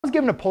I was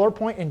given a polar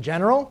point in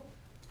general,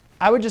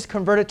 I would just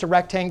convert it to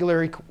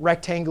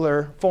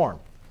rectangular form.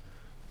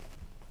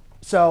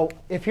 So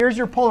if here's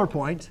your polar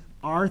point,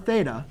 r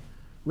theta,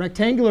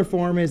 rectangular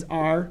form is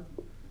r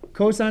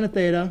cosine of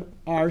theta,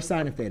 r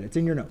sine of theta. It's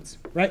in your notes,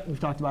 right? We've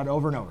talked about it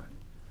over and over.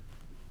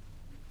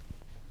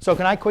 So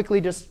can I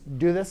quickly just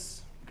do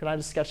this? Can I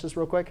just sketch this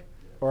real quick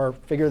or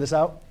figure this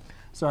out?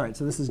 So all right,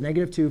 so this is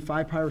 -2,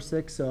 5 pi over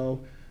 6. So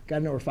got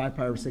to know where 5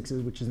 pi over 6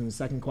 is, which is in the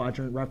second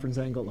quadrant. Reference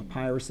angle of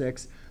pi over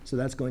 6. So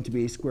that's going to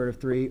be square root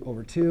of 3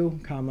 over 2,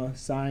 comma,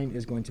 sine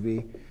is going to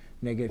be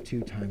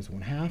 -2 times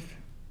 1/2.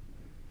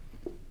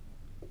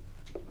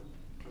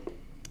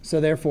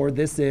 So therefore,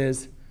 this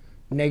is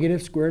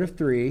negative square root of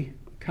 3,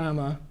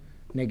 comma,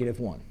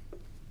 -1.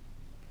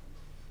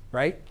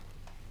 Right?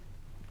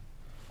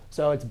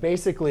 So it's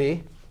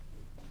basically,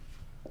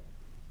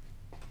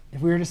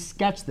 if we were to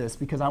sketch this,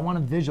 because I want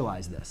to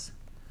visualize this.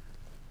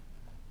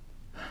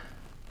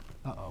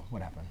 Uh-oh,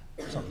 what happened?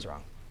 Something's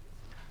wrong.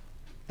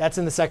 That's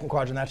in the second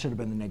quadrant. That should have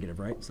been the negative,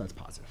 right? So that's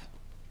positive.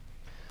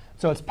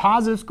 So it's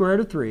positive square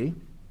root of 3,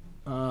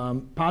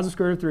 positive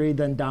square root of 3,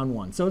 then down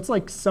 1. So it's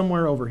like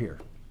somewhere over here.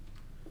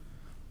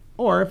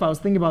 Or if I was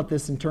thinking about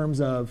this in terms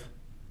of,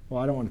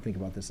 well, I don't want to think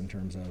about this in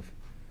terms of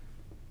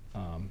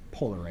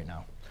polar right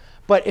now.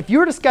 But if you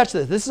were to sketch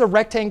this, this is a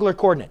rectangular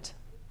coordinate.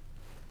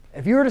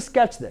 If you were to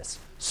sketch this,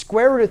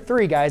 square root of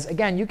 3, guys,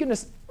 again, you can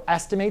just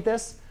estimate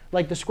this.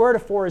 Like the square root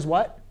of 4 is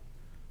what?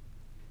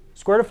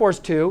 Square root of 4 is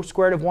 2.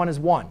 Square root of 1 is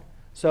 1.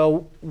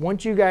 So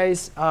won't you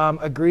guys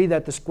agree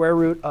that the square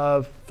root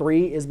of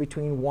 3 is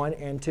between 1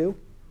 and 2?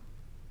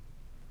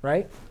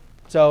 Right?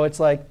 So it's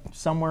like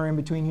somewhere in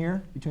between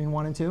here, between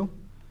 1 and 2.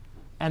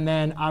 And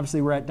then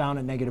obviously we're down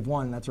at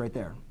 -1. That's right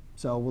there.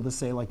 So we'll just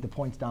say like the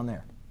point's down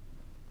there.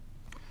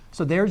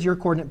 So there's your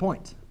coordinate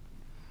point.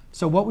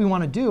 So what we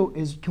want to do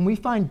is, can we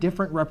find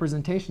different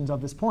representations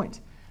of this point?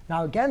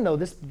 Now again, though,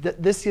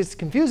 this is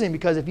confusing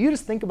because if you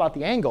just think about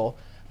the angle,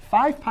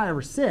 5 pi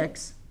over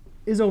 6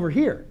 is over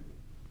here.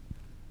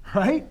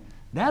 Right?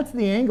 That's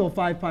the angle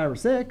 5 pi over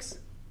 6.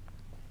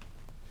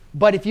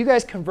 But if you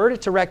guys convert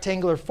it to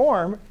rectangular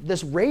form,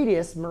 this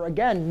radius,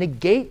 again,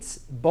 negates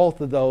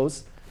both of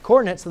those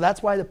coordinates. So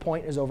that's why the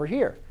point is over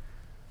here.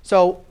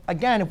 So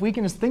again, if we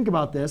can just think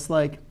about this,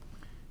 like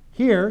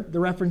here, the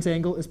reference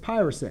angle is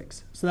pi over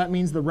 6. So that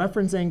means the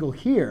reference angle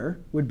here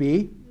would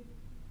be,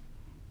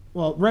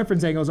 well,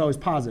 reference angle is always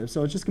positive.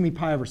 So it's just going to be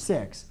pi over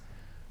 6.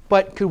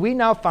 But could we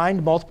now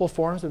find multiple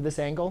forms of this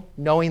angle,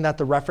 knowing that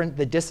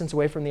the distance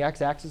away from the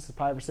x-axis is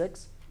pi over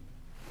 6?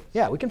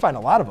 Yeah, we can find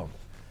a lot of them.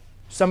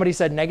 Somebody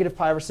said negative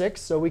pi over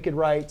 6. So we could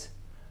write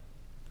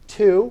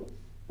 2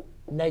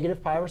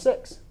 negative pi over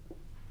 6.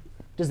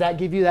 Does that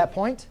give you that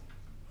point?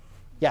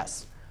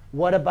 Yes.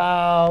 What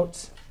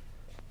about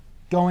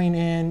going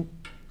in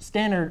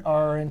standard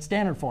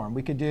form?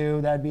 We could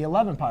do, that'd be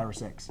 11 pi over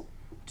 6.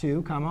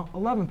 2, comma,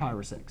 11 pi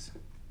over 6.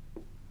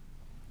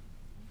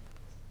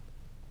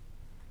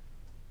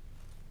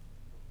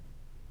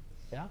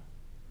 Yeah?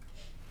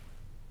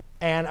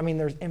 And I mean,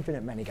 there's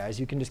infinite many, guys.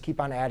 You can just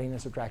keep on adding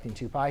and subtracting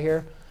 2 pi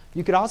here.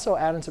 You could also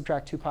add and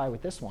subtract 2 pi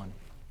with this one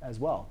as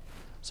well.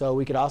 So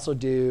we could also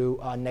do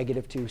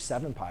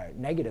 -7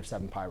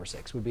 pi over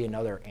 6 would be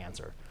another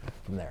answer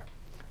from there.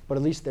 But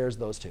at least there's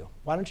those two.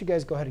 Why don't you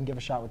guys go ahead and give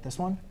a shot with this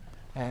one,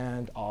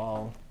 and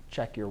I'll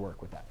check your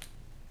work with that.